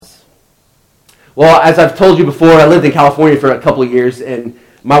Well, as I've told you before, I lived in California for a couple of years, and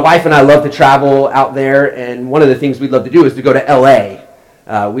my wife and I love to travel out there, and one of the things we'd love to do is to go to L.A.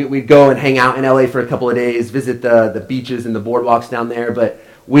 We'd go and hang out in L.A. for a couple of days, visit the beaches and the boardwalks down there, but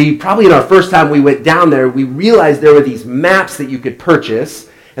we probably in our first time we went down there, we realized there were these maps that you could purchase,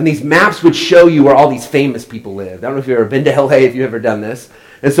 and these maps would show you where all these famous people lived. I don't know if you've ever been to L.A., if you've ever done this.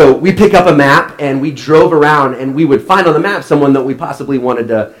 And so we pick up a map, and we drove around, and we would find on the map someone that we possibly wanted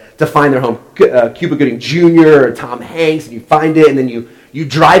to find their home, Cuba Gooding Jr. or Tom Hanks, and you find it, and then you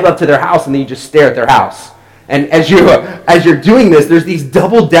drive up to their house, and then you just stare at their house. And as you're doing this, there's these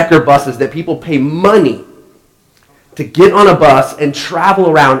double-decker buses that people pay money to get on a bus and travel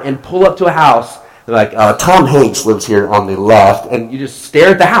around and pull up to a house. They're like, Tom Hanks lives here on the left, and you just stare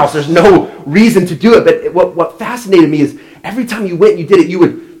at the house. There's no reason to do it, but what fascinated me is every time you went and you did it, you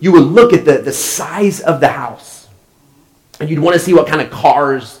would look at the size of the house, and you'd want to see what kind of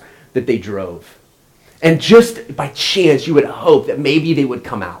cars that they drove. And just by chance, you would hope that maybe they would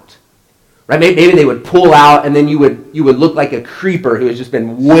come out. Right? Maybe they would pull out, and then you would look like a creeper who has just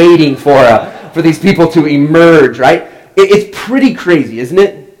been waiting for these people to emerge, right? It's pretty crazy, isn't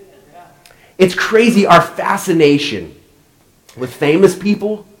it? It's crazy, our fascination with famous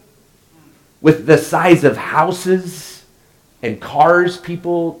people, with the size of houses and cars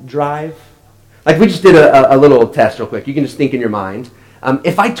people drive. Like we just did a little test real quick. You can just think in your mind.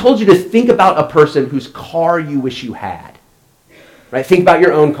 If I told you to think about a person whose car you wish you had, right? Think about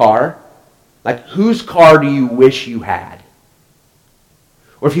your own car. Like, whose car do you wish you had?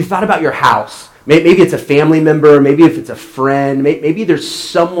 Or if you thought about your house, maybe it's a family member, maybe if it's a friend, maybe there's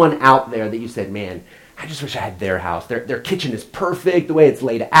someone out there that you said, man, I just wish I had their house. Their kitchen is perfect, the way it's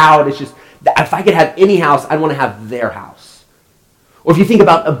laid out. It's just, if I could have any house, I'd want to have their house. Or if you think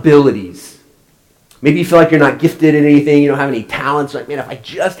about abilities, maybe you feel like you're not gifted in anything, you don't have any talents, like, man, if I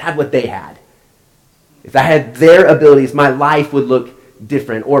just had what they had, if I had their abilities, my life would look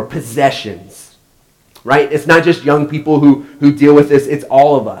different. Or possessions, right? It's not just young people who deal with this, it's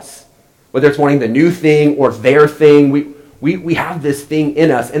all of us. Whether it's wanting the new thing or their thing, we have this thing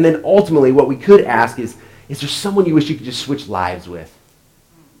in us. And then ultimately what we could ask is there someone you wish you could just switch lives with?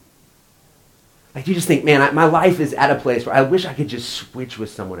 Like you just think, man, my life is at a place where I wish I could just switch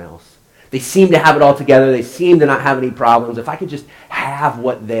with someone else. They seem to have it all together. They seem to not have any problems. If I could just have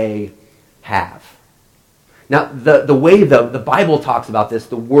what they have. Now, the way the Bible talks about this,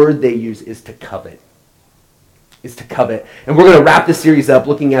 the word they use is to covet. Is to covet. And we're going to wrap this series up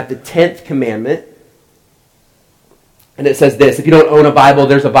looking at the 10th commandment. And it says this: if you don't own a Bible,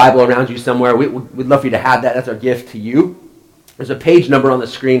 there's a Bible around you somewhere. We'd love for you to have that. That's our gift to you. There's a page number on the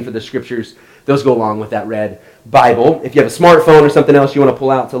screen for the scriptures. Those go along with that red Bible. If you have a smartphone or something else you want to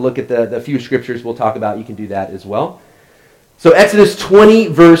pull out to look at the few scriptures we'll talk about, you can do that as well. So Exodus 20,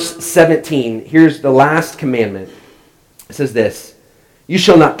 verse 17. Here's the last commandment. It says this: you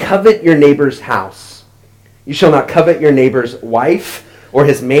shall not covet your neighbor's house. You shall not covet your neighbor's wife, or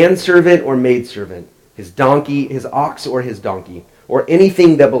his manservant or maidservant, his donkey, his ox, or his donkey, or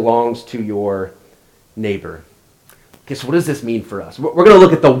anything that belongs to your neighbor. Okay, so what does this mean for us? We're going to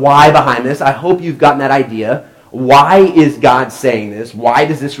look at the why behind this. I hope you've gotten that idea. Why is God saying this? Why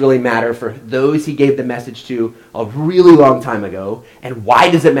does this really matter for those he gave the message to a really long time ago? And why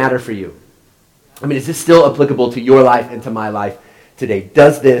does it matter for you? I mean, is this still applicable to your life and to my life today?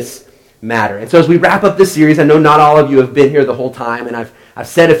 Does this matter? And so as we wrap up this series, I know not all of you have been here the whole time, and I've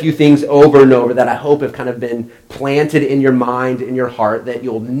said a few things over and over that I hope have kind of been planted in your mind, in your heart, that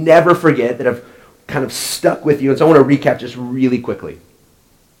you'll never forget, that have kind of stuck with you. And so I want to recap just really quickly.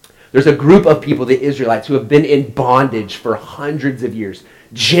 There's a group of people, the Israelites, who have been in bondage for hundreds of years,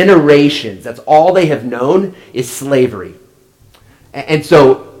 generations. That's all they have known is slavery. And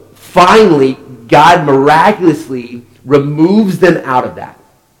so finally, God miraculously removes them out of that.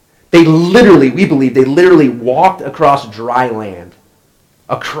 We believe, they literally walked across dry land,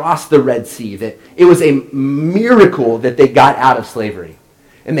 across the Red Sea. That it was a miracle that they got out of slavery.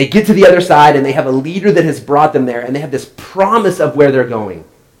 And they get to the other side, and they have a leader that has brought them there, and they have this promise of where they're going.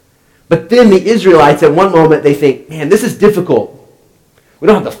 But then the Israelites, at one moment, they think, man, this is difficult. We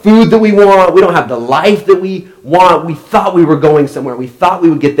don't have the food that we want. We don't have the life that we want. We thought we were going somewhere. We thought we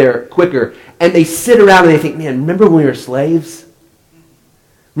would get there quicker. And they sit around and they think, man, remember when we were slaves?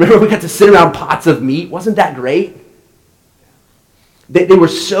 Remember we got to sit around pots of meat? Wasn't that great? They were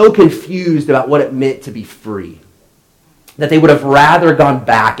so confused about what it meant to be free that they would have rather gone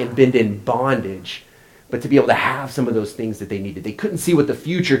back and been in bondage, but to be able to have some of those things that they needed. They couldn't see what the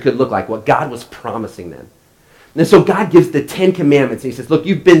future could look like, what God was promising them. And so God gives the 10 commandments, and he says, look,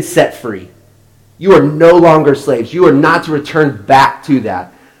 you've been set free. You are no longer slaves. You are not to return back to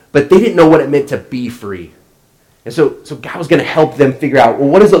that. but they didn't know what it meant to be free. And so God was going to help them figure out, well,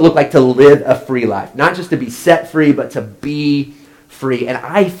 what does it look like to live a free life? Not just to be set free, but to be free. And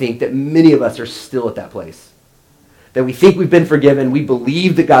I think that many of us are still at that place. That we think we've been forgiven, we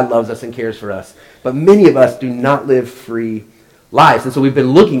believe that God loves us and cares for us, but many of us do not live free lives. And so we've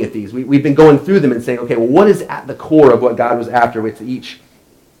been looking at these. We've been going through them and saying, okay, well, what is at the core of what God was after with each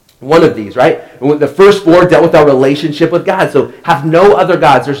one of these, right? And the first four dealt with our relationship with God. So have no other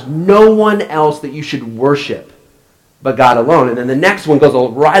gods. There's no one else that you should worship but God alone. And then the next one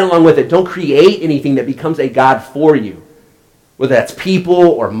goes right along with it. Don't create anything that becomes a God for you, whether that's people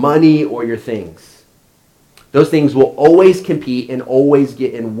or money or your things. Those things will always compete and always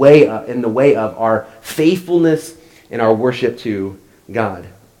get in the way of our faithfulness and our worship to God.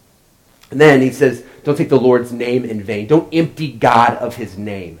 And then he says, don't take the Lord's name in vain. Don't empty God of his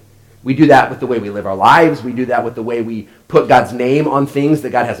name. We do that with the way we live our lives. We do that with the way we put God's name on things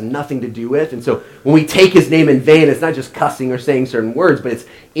that God has nothing to do with. And so when we take his name in vain, it's not just cussing or saying certain words, but it's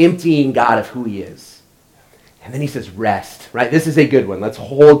emptying God of who he is. And then he says rest, right? This is a good one. Let's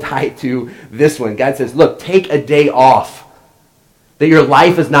hold tight to this one. God says, look, take a day off. That your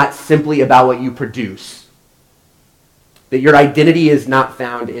life is not simply about what you produce. That your identity is not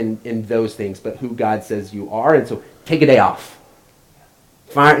found in those things, but who God says you are. And so take a day off.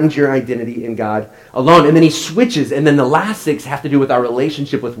 Find your identity in God alone. And then he switches, and then the last six have to do with our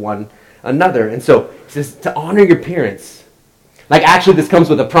relationship with one another. And so he says to honor your parents. Like actually this comes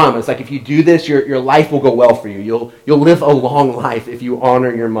with a promise. Like if you do this, your life will go well for you. You'll live a long life if you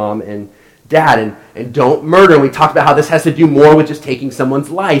honor your mom and dad. And don't murder. And we talked about how this has to do more with just taking someone's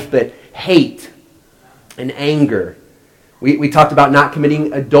life, but hate and anger. We talked about not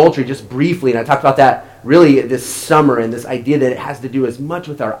committing adultery just briefly, and I talked about that really this summer, and this idea that it has to do as much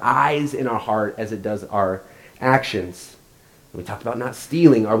with our eyes and our heart as it does our actions. And we talked about not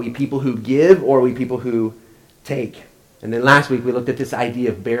stealing. Are we people who give, or are we people who take? And then last week we looked at this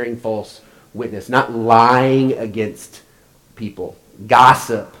idea of bearing false witness, not lying against people,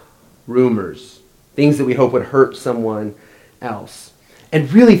 gossip, rumors, things that we hope would hurt someone else.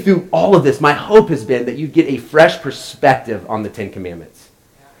 And really through all of this, my hope has been that you get a fresh perspective on the Ten Commandments.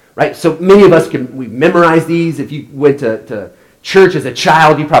 Right? So many of us we memorize these. If you went to church as a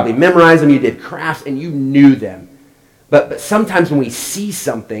child, you probably memorized them. You did crafts and you knew them. But sometimes when we see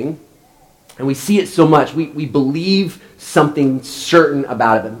something, and we see it so much, we believe something certain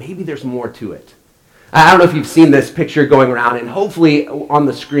about it, but maybe there's more to it. I don't know if you've seen this picture going around, and hopefully on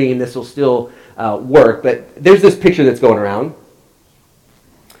the screen this will still work, but there's this picture that's going around.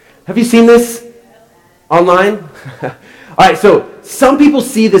 Have you seen this online? All right, so some people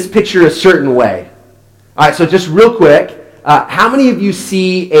see this picture a certain way. All right, so just real quick, how many of you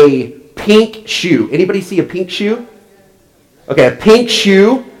see a pink shoe? Anybody see a pink shoe? Okay, a pink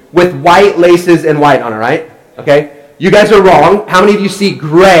shoe with white laces and white on it, right? Okay, you guys are wrong. How many of you see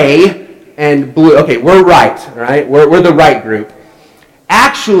gray and blue? Okay, we're right, all right? We're the right group.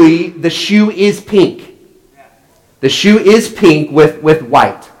 Actually, the shoe is pink. The shoe is pink with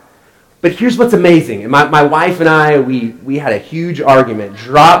white. But here's what's amazing. And my wife and I, we had a huge argument,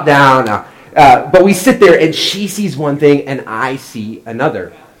 drop down. But we sit there and she sees one thing and I see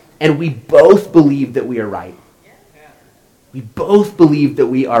another. And we both believe that we are right. We both believe that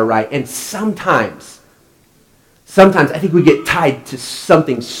we are right. And sometimes I think we get tied to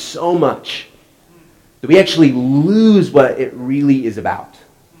something so much that we actually lose what it really is about.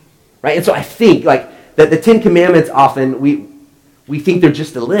 Right? And so I think like that the Ten Commandments often, we think they're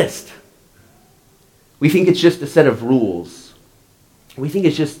just a list. We think it's just a set of rules. We think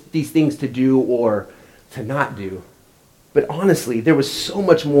it's just these things to do or to not do. But honestly, there was so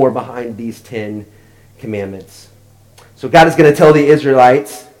much more behind these 10 commandments. So God is going to tell the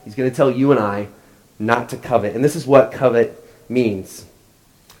Israelites, he's going to tell you and I, not to covet. And this is what covet means.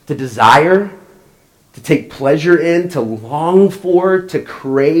 To desire, to take pleasure in, to long for, to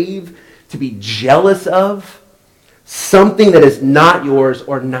crave, to be jealous of something that is not yours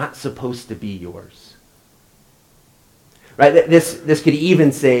or not supposed to be yours. Right? This could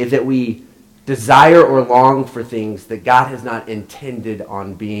even say that we desire or long for things that God has not intended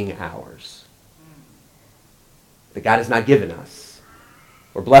on being ours. That God has not given us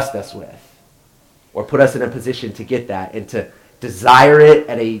or blessed us with or put us in a position to get that and to desire it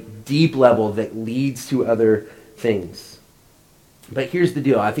at a deep level that leads to other things. But here's the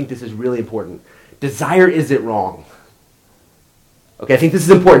deal. I think this is really important. Desire isn't wrong. Okay, I think this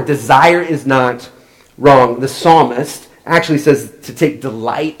is important. Desire is not wrong. The psalmist actually says to take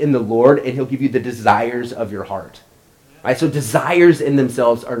delight in the Lord and he'll give you the desires of your heart. Right? So desires in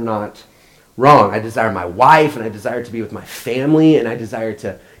themselves are not wrong. I desire my wife and I desire to be with my family and I desire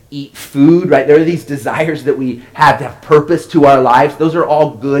to eat food, right? There are these desires that we have to have purpose to our lives. Those are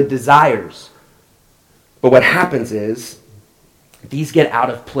all good desires. But what happens is these get out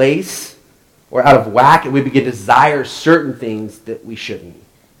of place or out of whack, and we begin to desire certain things that we shouldn't.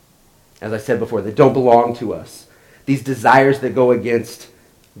 As I said before, that don't belong to us. These desires that go against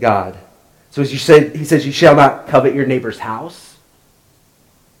God. So as you said, he says, you shall not covet your neighbor's house.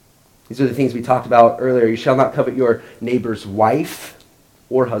 These are the things we talked about earlier. You shall not covet your neighbor's wife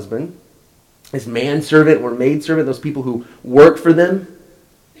or husband, his manservant or maidservant, those people who work for them,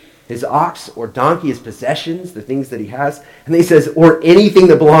 his ox or donkey, his possessions, the things that he has. And then he says, or anything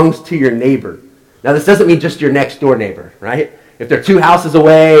that belongs to your neighbor. Now, this doesn't mean just your next door neighbor, right? If they're 2 houses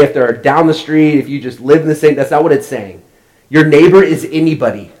away, if they're down the street, if you just live in the same, that's not what it's saying. Your neighbor is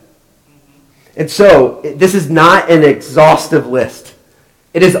anybody. And so, this is not an exhaustive list.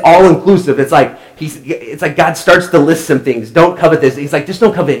 It is all-inclusive. It's like God starts to list some things. Don't covet this. He's like, just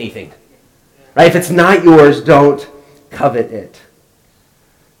don't covet anything. Right? If it's not yours, don't covet it.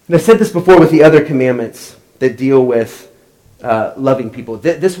 And I've said this before with the other commandments that deal with loving people.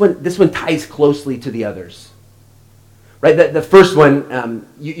 This one ties closely to the others. Right? The first one,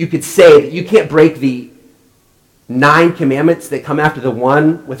 you could say that you can't break the 9 commandments that come after the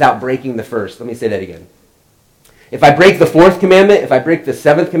one without breaking the first. Let me say that again. If I break the 4th commandment, if I break the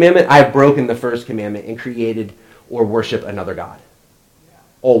 7th commandment, I have broken the 1st commandment and created or worship another God.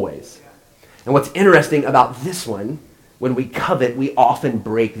 Always. And what's interesting about this one, when we covet, we often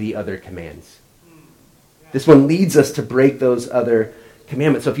break the other commands. This one leads us to break those other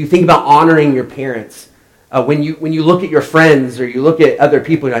commandments. So if you think about honoring your parents, when you look at your friends or you look at other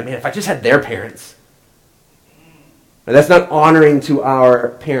people, you're like, man, if I just had their parents. Now, that's not honoring to our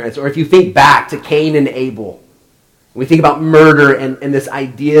parents. Or if you think back to Cain and Abel, we think about murder and this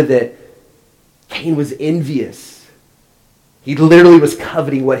idea that Cain was envious. He literally was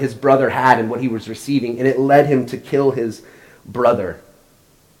coveting what his brother had and what he was receiving, and it led him to kill his brother.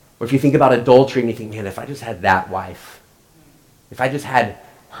 Or if you think about adultery and you think, man, if I just had that wife, if I just had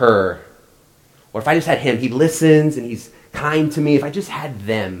her, or if I just had him, he listens and he's kind to me, if I just had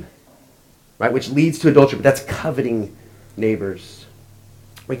them, right, which leads to adultery, but that's coveting neighbors.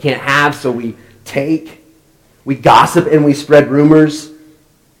 We can't have, so we take. We gossip and we spread rumors.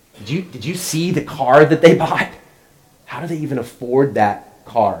 Did you see the car that they bought? How do they even afford that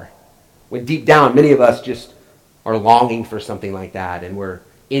car? When deep down, many of us just are longing for something like that, and we're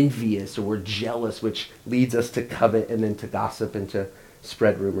envious or we're jealous, which leads us to covet and then to gossip and to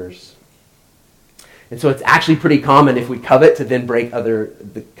spread rumors. And so it's actually pretty common if we covet to then break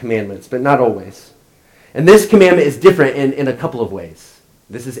the commandments, but not always. And this commandment is different in a couple of ways.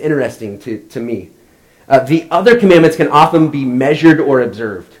 This is interesting to me. The other commandments can often be measured or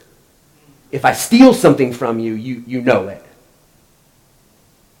observed. If I steal something from you, you know it.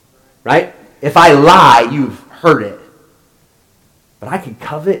 Right? If I lie, you've heard it. But I can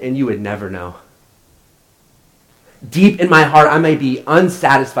covet and you would never know. Deep in my heart, I may be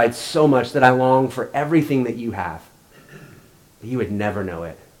unsatisfied so much that I long for everything that you have. But you would never know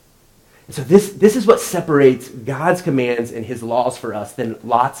it. And so this is what separates God's commands and his laws for us than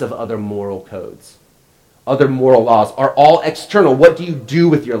lots of other moral codes. Other moral laws are all external. What do you do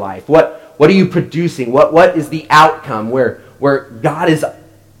with your life? What are you producing? What is the outcome where God is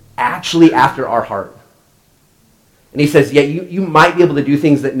actually after our heart? And he says, yeah, you might be able to do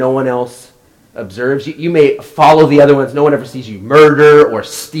things that no one else observes. You may follow the other ones. No one ever sees you murder or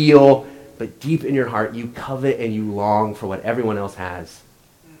steal. But deep in your heart, you covet and you long for what everyone else has.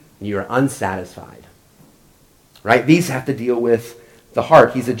 And you are unsatisfied. Right? These have to deal with the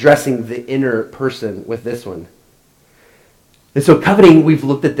heart. He's addressing the inner person with this one. And so coveting, we've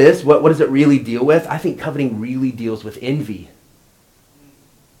looked at this. What does it really deal with? I think coveting really deals with envy.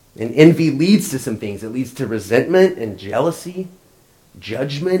 And envy leads to some things. It leads to resentment and jealousy,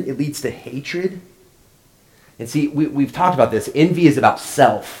 judgment. It leads to hatred. And see, we've talked about this. Envy is about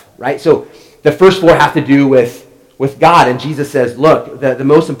self, right? So the first 4 have to do with God. And Jesus says, look, the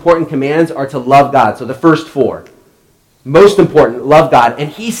most important commands are to love God. So the first 4. Most important, love God.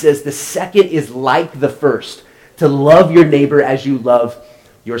 And he says the second is like the first, to love your neighbor as you love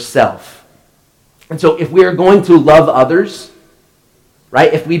yourself. And so if we are going to love others,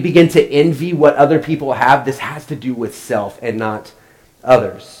 right, if we begin to envy what other people have, this has to do with self and not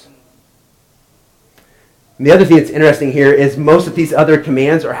others. And the other thing that's interesting here is most of these other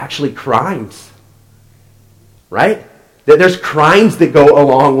commands are actually crimes, right? There's crimes that go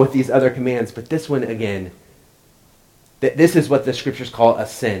along with these other commands, but this one, again, this is what the scriptures call a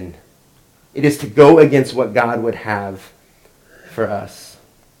sin. It is to go against what God would have for us.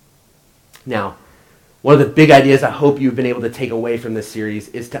 Now, One of the big ideas I hope you've been able to take away from this series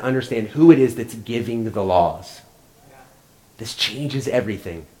is to understand who it is that's giving the laws. This changes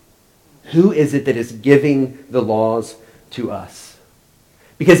everything. Who is it that is giving the laws to us?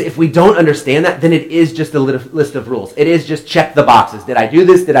 Because if we don't understand that, then it is just a list of rules. It is just check the boxes. Did I do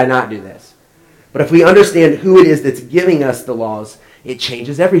this? Did I not do this? But if we understand who it is that's giving us the laws, it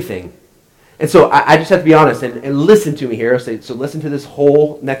changes everything. And so I just have to be honest and listen to me here. So listen to this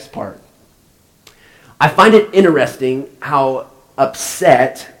whole next part. I find it interesting how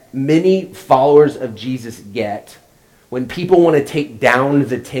upset many followers of Jesus get when people want to take down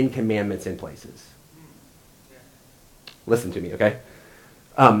the 10 Commandments in places. Listen to me, okay?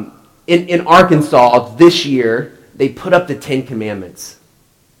 In Arkansas this year, they put up the 10 Commandments.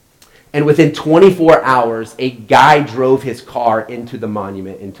 And within 24 hours, a guy drove his car into the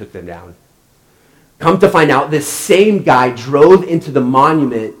monument and took them down. Come to find out, this same guy drove into the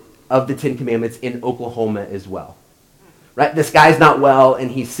monument of the 10 Commandments in Oklahoma as well. Right? This guy's not well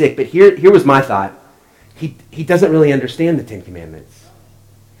and he's sick, but here was my thought. He doesn't really understand the 10 Commandments.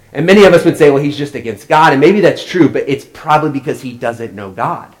 And many of us would say, well, he's just against God, and maybe that's true, but it's probably because he doesn't know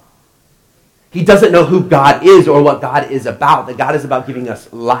God. He doesn't know who God is or what God is about, that God is about giving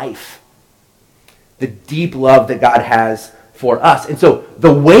us life, the deep love that God has for us. And so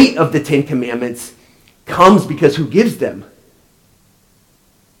the weight of the 10 Commandments comes because who gives them?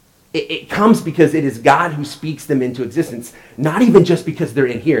 It comes because it is God who speaks them into existence, not even just because they're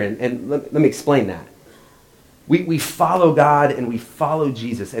in here. And let me explain that. We follow God and we follow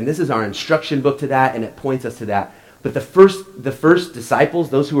Jesus, and this is our instruction book to that, and it points us to that. But the first disciples,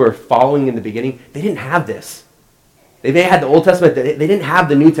 those who were following in the beginning, they didn't have this. They may have had the Old Testament, they didn't have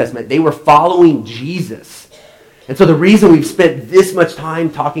the New Testament. They were following Jesus. And so the reason we've spent this much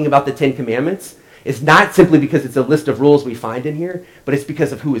time talking about the 10 Commandments is not simply because it's a list of rules we find in here, but it's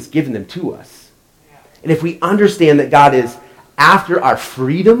because of who has given them to us. And if we understand that God is after our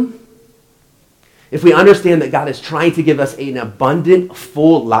freedom, if we understand that God is trying to give us an abundant,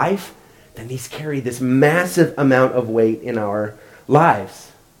 full life, then these carry this massive amount of weight in our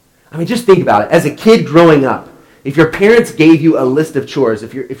lives. I mean, just think about it. As a kid growing up, if your parents gave you a list of chores,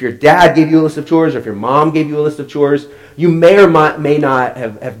 if your dad gave you a list of chores, or if your mom gave you a list of chores, you may or may not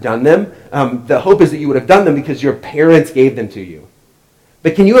have done them. The hope is that you would have done them because your parents gave them to you.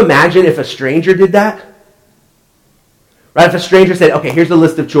 But can you imagine if a stranger did that? Right? If a stranger said, okay, here's the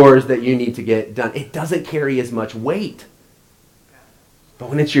list of chores that you need to get done, it doesn't carry as much weight. But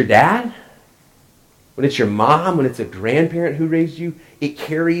when it's your dad, when it's your mom, when it's a grandparent who raised you, it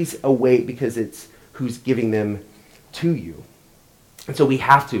carries a weight because it's who's giving them to you. And so we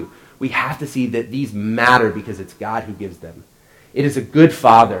have to see that these matter because it's God who gives them. It is a good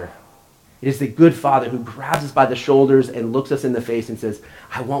father. It is the good father who grabs us by the shoulders and looks us in the face and says,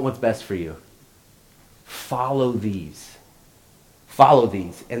 I want what's best for you. Follow these. Follow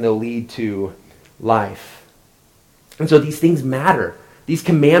these, and they'll lead to life. And so these things matter. These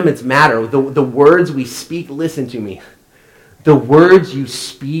commandments matter. The words we speak, listen to me. The words you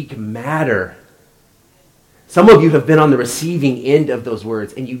speak matter. Some of you have been on the receiving end of those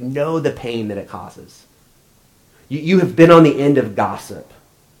words, and you know the pain that it causes. You have been on the end of gossip.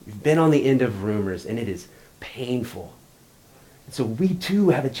 You've been on the end of rumors, and it is painful. And so we too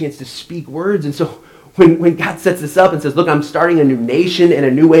have a chance to speak words. And so when God sets this up and says, look, I'm starting a new nation and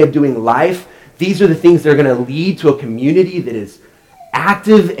a new way of doing life, these are the things that are going to lead to a community that is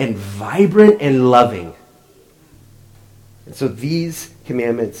active and vibrant and loving. And so these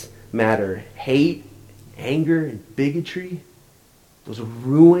commandments matter. Hate, anger, and bigotry, those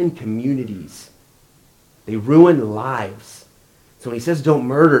ruin communities. They ruin lives. So when he says don't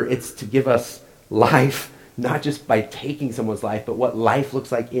murder, it's to give us life, not just by taking someone's life, but what life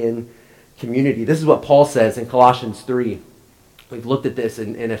looks like in community. This is what Paul says in Colossians 3. We've looked at this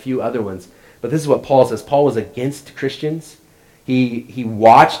in a few other ones, but this is what Paul says. Paul was against Christians. He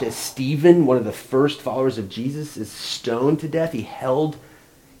watched as Stephen, one of the first followers of Jesus, is stoned to death. He held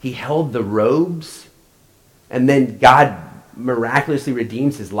the robes, and then God miraculously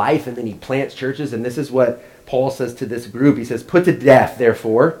redeems his life, and then he plants churches. And this is what Paul says to this group. He says, put to death,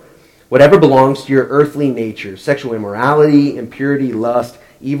 therefore, whatever belongs to your earthly nature, sexual immorality, impurity, lust,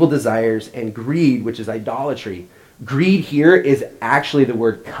 evil desires, and greed, which is idolatry. Greed here is actually the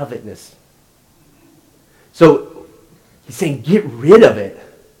word covetousness. So he's saying get rid of it.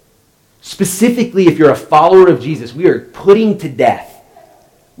 Specifically, if you're a follower of Jesus, we are putting to death.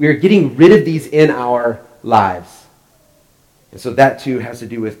 We are getting rid of these in our lives. And so that too has to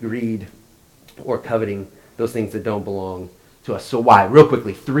do with greed or coveting those things that don't belong to us. So why? Real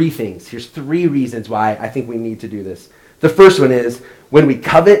quickly, 3 things. Here's 3 reasons why I think we need to do this. The first one is, when we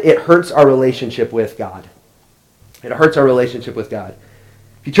covet, it hurts our relationship with God. It hurts our relationship with God.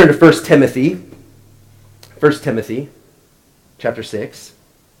 If you turn to 1 Timothy chapter 6.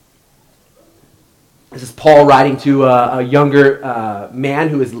 This is Paul writing to a younger man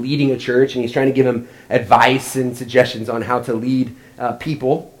who is leading a church, and he's trying to give him advice and suggestions on how to lead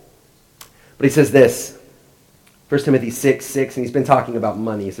people. But he says this, 1 Timothy 6:6, and he's been talking about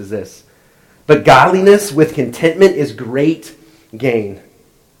money. He says this, "But godliness with contentment is great gain.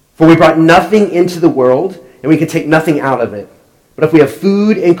 For we brought nothing into the world, and we can take nothing out of it. But if we have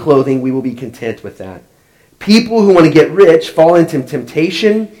food and clothing, we will be content with that." People who want to get rich fall into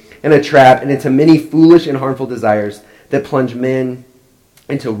temptation and a trap, and into many foolish and harmful desires that plunge men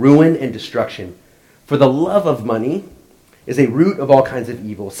into ruin and destruction. For the love of money is a root of all kinds of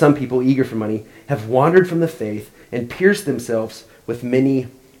evil. Some people, eager for money, have wandered from the faith and pierced themselves with many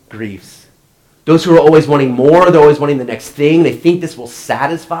griefs. Those who are always wanting more, they're always wanting the next thing, they think this will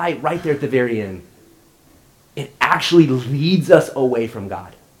satisfy, right there at the very end, it actually leads us away from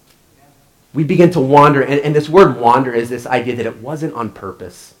God. We begin to wander, and this word wander is this idea that it wasn't on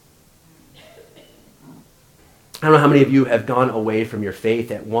purpose. I don't know how many of you have gone away from your faith.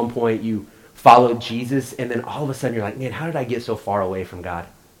 At one point you followed Jesus, and then all of a sudden you're like, man, how did I get so far away from God?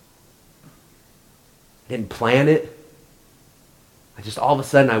 I didn't plan it. All of a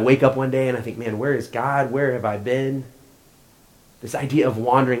sudden I wake up one day and I think, man, where is God? Where have I been? This idea of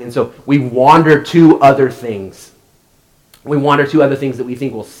wandering. And so we wander to other things. We wander to other things that we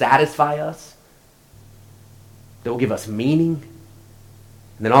think will satisfy us, that will give us meaning.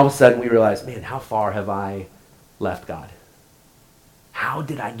 And then all of a sudden we realize, man, how far have I left God? How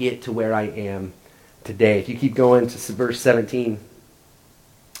did I get to where I am today? If you keep going to verse 17,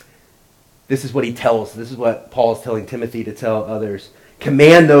 this is what he tells. This is what Paul is telling Timothy to tell others.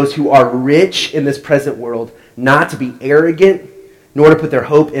 "Command those who are rich in this present world not to be arrogant, nor to put their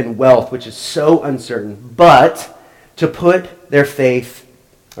hope in wealth, which is so uncertain, but to put their faith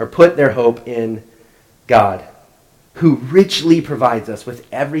or put their hope in God, who richly provides us with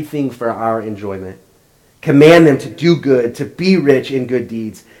everything for our enjoyment. Command them to do good, to be rich in good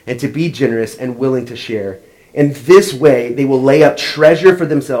deeds, and to be generous and willing to share. In this way, they will lay up treasure for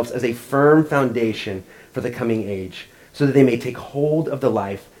themselves as a firm foundation for the coming age, so that they may take hold of the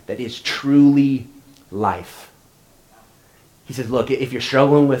life that is truly life." He says, look, if you're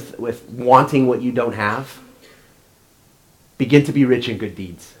struggling with wanting what you don't have, begin to be rich in good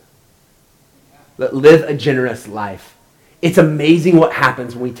deeds. Live a generous life. It's amazing what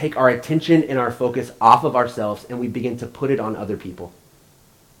happens when we take our attention and our focus off of ourselves and we begin to put it on other people.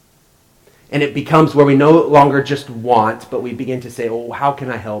 And it becomes where we no longer just want, but we begin to say, oh, how can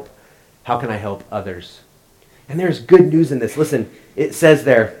I help? How can I help others? And there's good news in this. Listen, it says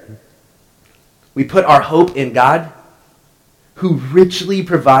there, we put our hope in God, who richly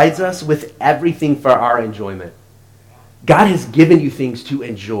provides us with everything for our enjoyment. God has given you things to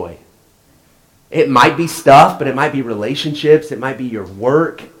enjoy. It might be stuff, but it might be relationships, it might be your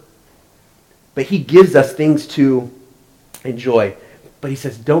work. But he gives us things to enjoy. But he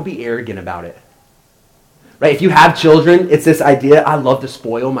says, don't be arrogant about it. Right? If you have children, it's this idea, I love to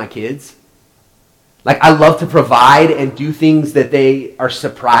spoil my kids. Like, I love to provide and do things that they are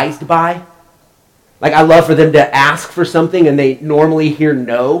surprised by. Like, I love for them to ask for something and they normally hear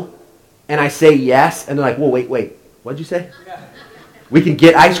no. And I say yes. And they're like, whoa, wait. What'd you say? We can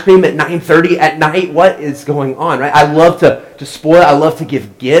get ice cream at 9:30 at night. What is going on, right? I love to spoil. I love to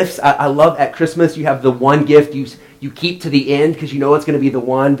give gifts. I love at Christmas you have the one gift you keep to the end because you know it's going to be the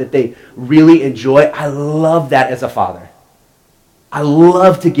one that they really enjoy. I love that as a father. I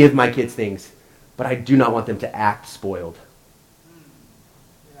love to give my kids things, but I do not want them to act spoiled.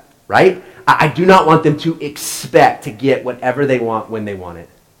 Right? I do not want them to expect to get whatever they want when they want it.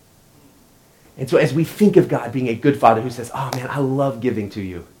 And so as we think of God being a good father who says, oh man, I love giving to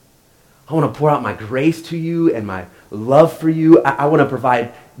you. I want to pour out my grace to you and my love for you. I want to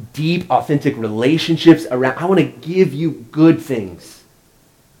provide deep, authentic relationships around. I want to give you good things.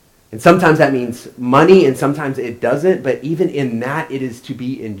 And sometimes that means money and sometimes it doesn't. But even in that, it is to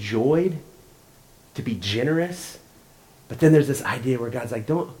be enjoyed, to be generous. But then there's this idea where God's like,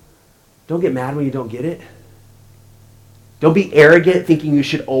 don't get mad when you don't get it. Don't be arrogant thinking you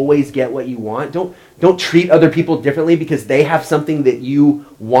should always get what you want. Don't treat other people differently because they have something that you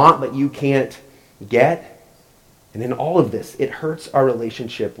want but you can't get. And in all of this, it hurts our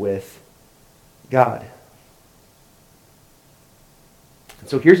relationship with God. And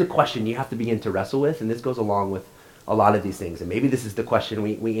so here's a question you have to begin to wrestle with, and this goes along with a lot of these things. And maybe this is the question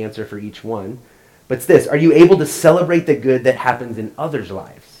we answer for each one. But it's this: are you able to celebrate the good that happens in others'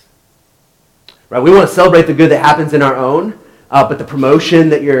 lives? right? We want to celebrate the good that happens in our own, but the promotion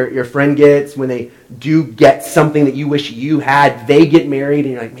that your friend gets, when they do get something that you wish you had, they get married,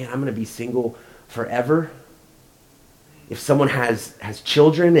 and you're like, man, I'm going to be single forever. If someone has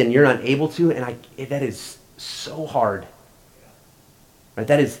children and you're not able to, and that is so hard. Right?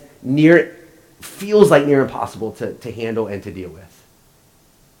 That is feels like near impossible to handle and to deal with.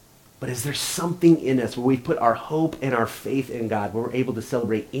 But is there something in us where we put our hope and our faith in God, where we're able to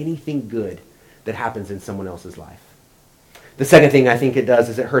celebrate anything good that happens in someone else's life? The second thing I think it does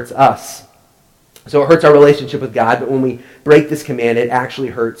is it hurts us. So it hurts our relationship with God, but when we break this command, it actually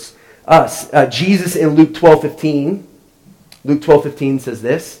hurts us. Jesus in Luke 12:15 says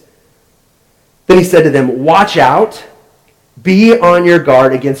this. Then he said to them, watch out, be on your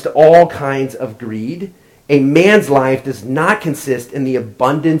guard against all kinds of greed. A man's life does not consist in the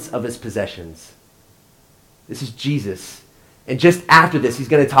abundance of his possessions. This is Jesus. And just after this, he's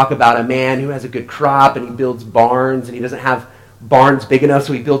going to talk about a man who has a good crop and he builds barns, and he doesn't have barns big enough,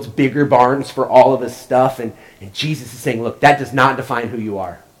 so he builds bigger barns for all of his stuff. And Jesus is saying, look, that does not define who you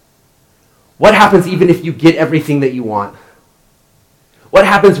are. What happens even if you get everything that you want? What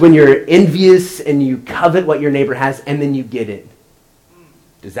happens when you're envious and you covet what your neighbor has and then you get it?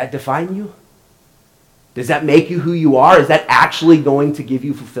 Does that define you? Does that make you who you are? Is that actually going to give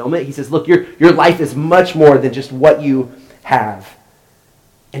you fulfillment? He says, look, your life is much more than just what you have.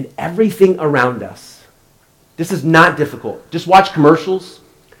 And everything around us, this is not difficult. Just watch commercials,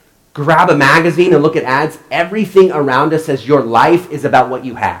 grab a magazine and look at ads. Everything around us says your life is about what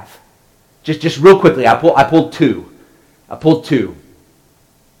you have. Just real quickly, I pulled two.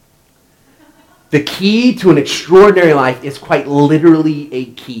 The key to an extraordinary life is quite literally a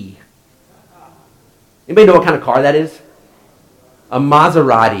key. Anybody know what kind of car that is? A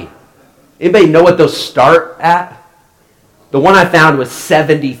Maserati. Anybody know what those start at? The one I found was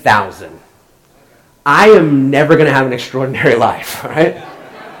 $70,000. I am never going to have an extraordinary life, right?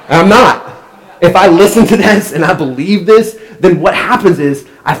 I'm not. If I listen to this and I believe this, then what happens is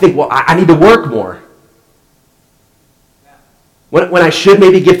I think, well, I need to work more. When I should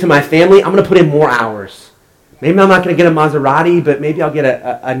maybe give to my family, I'm going to put in more hours. Maybe I'm not going to get a Maserati, but maybe I'll get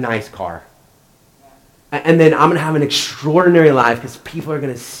a nice car. And then I'm going to have an extraordinary life because people are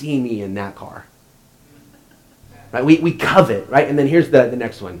going to see me in that car. Right? We covet, right? And then here's the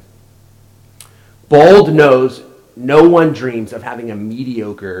next one. Bold knows no one dreams of having a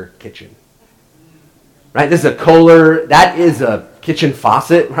mediocre kitchen. Right? This is a Kohler. That is a kitchen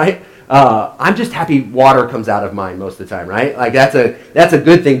faucet, right? I'm just happy water comes out of mine most of the time, right? Like that's a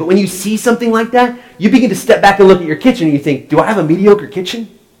good thing. But when you see something like that, you begin to step back and look at your kitchen and you think, do I have a mediocre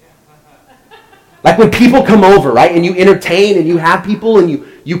kitchen? Like when people come over, right, and you entertain and you have people and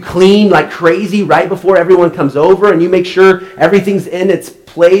you clean like crazy right before everyone comes over and you make sure everything's in its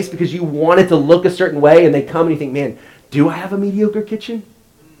place because you want it to look a certain way, and they come and you think, man, do I have a mediocre kitchen?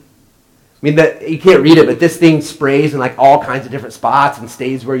 I mean, you can't read it, but this thing sprays in like all kinds of different spots and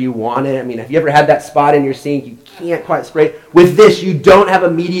stays where you want it. I mean, have you ever had that spot in your sink you can't quite spray? With this, you don't have a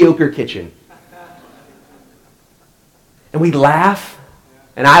mediocre kitchen. And we laugh,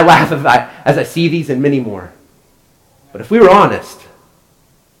 and I laugh as I see these and many more. But if we were honest,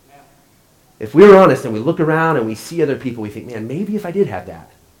 and we look around and we see other people, we think, man, maybe if I did have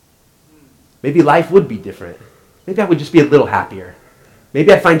that, maybe life would be different. Maybe I would just be a little happier.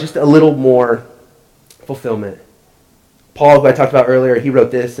 Maybe I'd find just a little more fulfillment. Paul, who I talked about earlier, he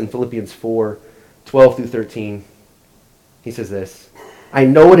wrote this in Philippians 4:12-13. He says this, I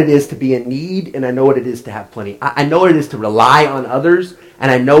know what it is to be in need, and I know what it is to have plenty. I know what it is to rely on others,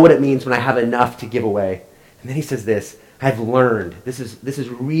 and I know what it means when I have enough to give away. And then he says this, I've learned, this is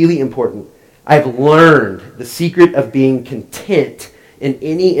really important, I've learned the secret of being content in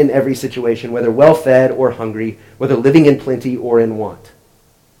any and every situation, whether well-fed or hungry, whether living in plenty or in want.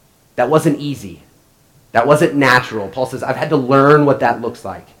 That wasn't easy. That wasn't natural. Paul says, I've had to learn what that looks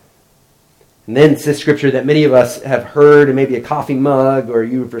like. And then it's this scripture that many of us have heard in maybe a coffee mug or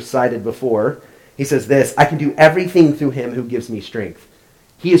you've recited before. He says this, I can do everything through him who gives me strength.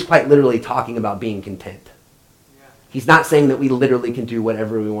 He is quite literally talking about being content. He's not saying that we literally can do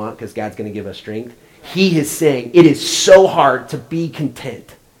whatever we want because God's going to give us strength. He is saying it is so hard to be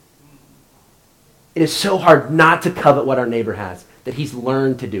content. It is so hard not to covet what our neighbor has, that he's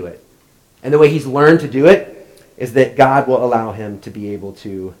learned to do it. And the way he's learned to do it is that God will allow him to be able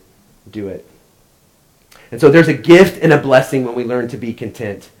to do it. And so there's a gift and a blessing when we learn to be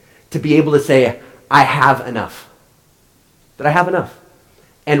content, to be able to say, I have enough. That I have enough.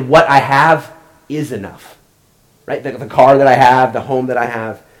 And what I have is enough. Right? The car that I have, the home that I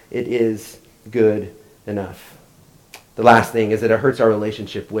have, it is good enough. The last thing is that it hurts our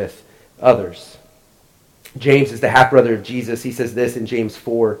relationship with others. James is the half-brother of Jesus. He says this in James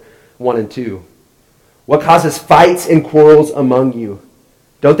 4, 1 and 2. What causes fights and quarrels among you?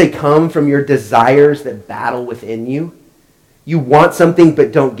 Don't they come from your desires that battle within you? You want something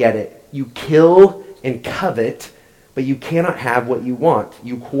but don't get it. You kill and covet, but you cannot have what you want.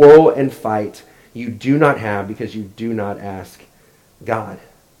 You quarrel and fight. You do not have because you do not ask God.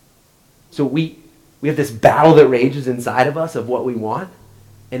 So we have this battle that rages inside of us of what we want,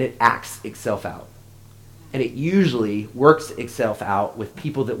 and it acts itself out. And it usually works itself out with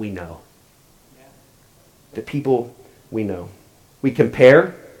people that we know. The people we know. We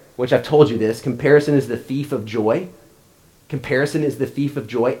compare, which I've told you this, comparison is the thief of joy. Comparison is the thief of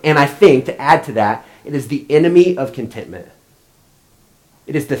joy. And I think, to add to that, it is the enemy of contentment.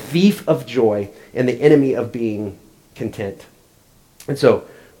 It is the thief of joy and the enemy of being content. And so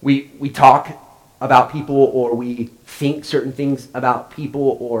we talk about people, or we think certain things about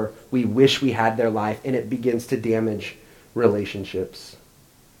people, or we wish we had their life, and it begins to damage relationships.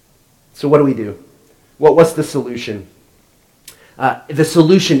 So what do? What's the solution? The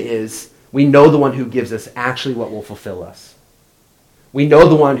solution is we know the one who gives us actually what will fulfill us. We know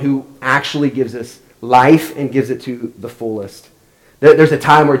the one who actually gives us life and gives it to the fullest. There's a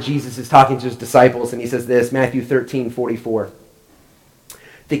time where Jesus is talking to his disciples, and he says this, Matthew 13:44.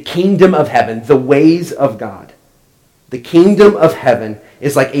 The kingdom of heaven, the ways of God, the kingdom of heaven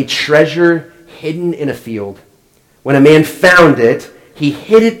is like a treasure hidden in a field. When a man found it, he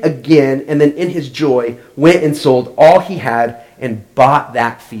hid it again, and then in his joy went and sold all he had and bought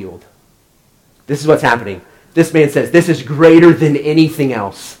that field. This is what's happening. This man says, this is greater than anything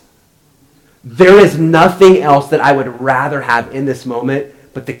else. There is nothing else that I would rather have in this moment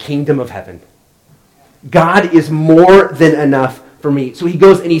but the kingdom of heaven. God is more than enough for me. So he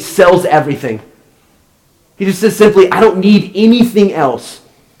goes and he sells everything. He just says simply, I don't need anything else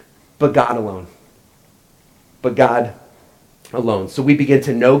but God alone. But God alone. So we begin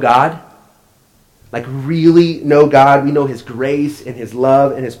to know God, like really know God. We know his grace and his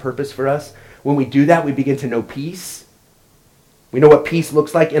love and his purpose for us. When we do that, we begin to know peace. We know what peace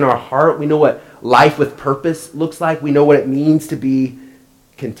looks like in our heart. We know what life with purpose looks like. We know what it means to be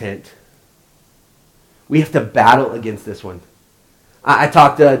content. We have to battle against this one. I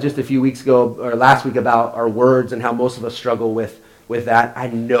talked just a few weeks ago, or last week, about our words and how most of us struggle with that. I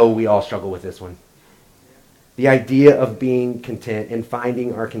know we all struggle with this one. The idea of being content and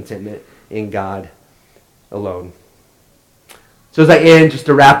finding our contentment in God alone. So as I end, just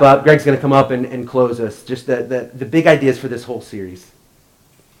to wrap up, Greg's going to come up and close us. Just the big ideas for this whole series.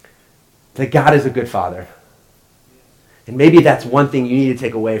 That God is a good father. And maybe that's one thing you need to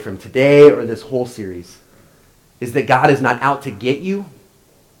take away from today or this whole series. Is that God is not out to get you,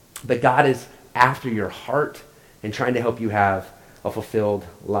 but God is after your heart and trying to help you have a fulfilled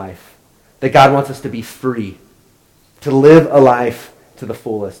life. That God wants us to be free, to live a life to the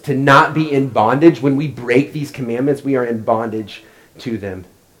fullest, to not be in bondage. When we break these commandments, we are in bondage to them.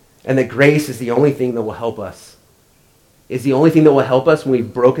 And that grace is the only thing that will help us. Is the only thing that will help us when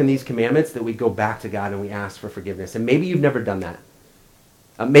we've broken these commandments, that we go back to God and we ask for forgiveness. And maybe you've never done that.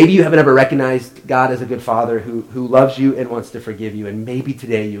 Maybe you haven't ever recognized God as a good father who loves you and wants to forgive you. And maybe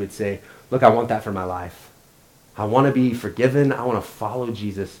today you would say, look, I want that for my life. I want to be forgiven. I want to follow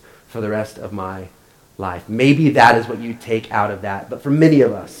Jesus for the rest of my life. Maybe that is what you take out of that. But for many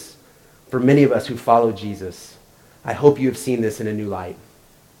of us who follow Jesus, I hope you have seen this in a new light.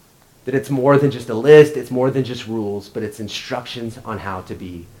 That it's more than just a list, it's more than just rules, but it's instructions on how to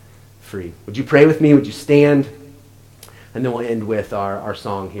be free. Would you pray with me? Would you stand? And then we'll end with our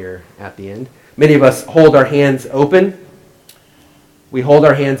song here at the end. Many of us hold our hands open. We hold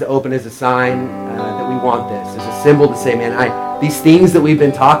our hands open as a sign that we want this, as a symbol to say, man, these things that we've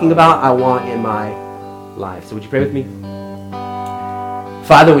been talking about, I want in my life. So would you pray with me?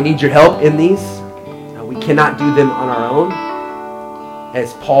 Father, we need your help in these. We cannot do them on our own.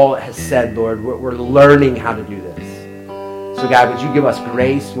 As Paul has said, Lord, we're learning how to do this. So God, would you give us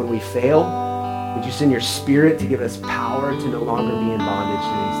grace when we fail? Would you send your Spirit to give us power to no longer be in bondage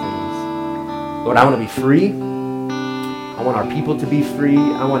to these things? Lord, I want to be free. I want our people to be free.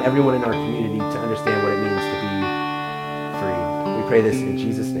 I want everyone in our community to understand what it means to be free. We pray this in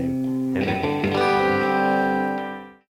Jesus' name. Amen.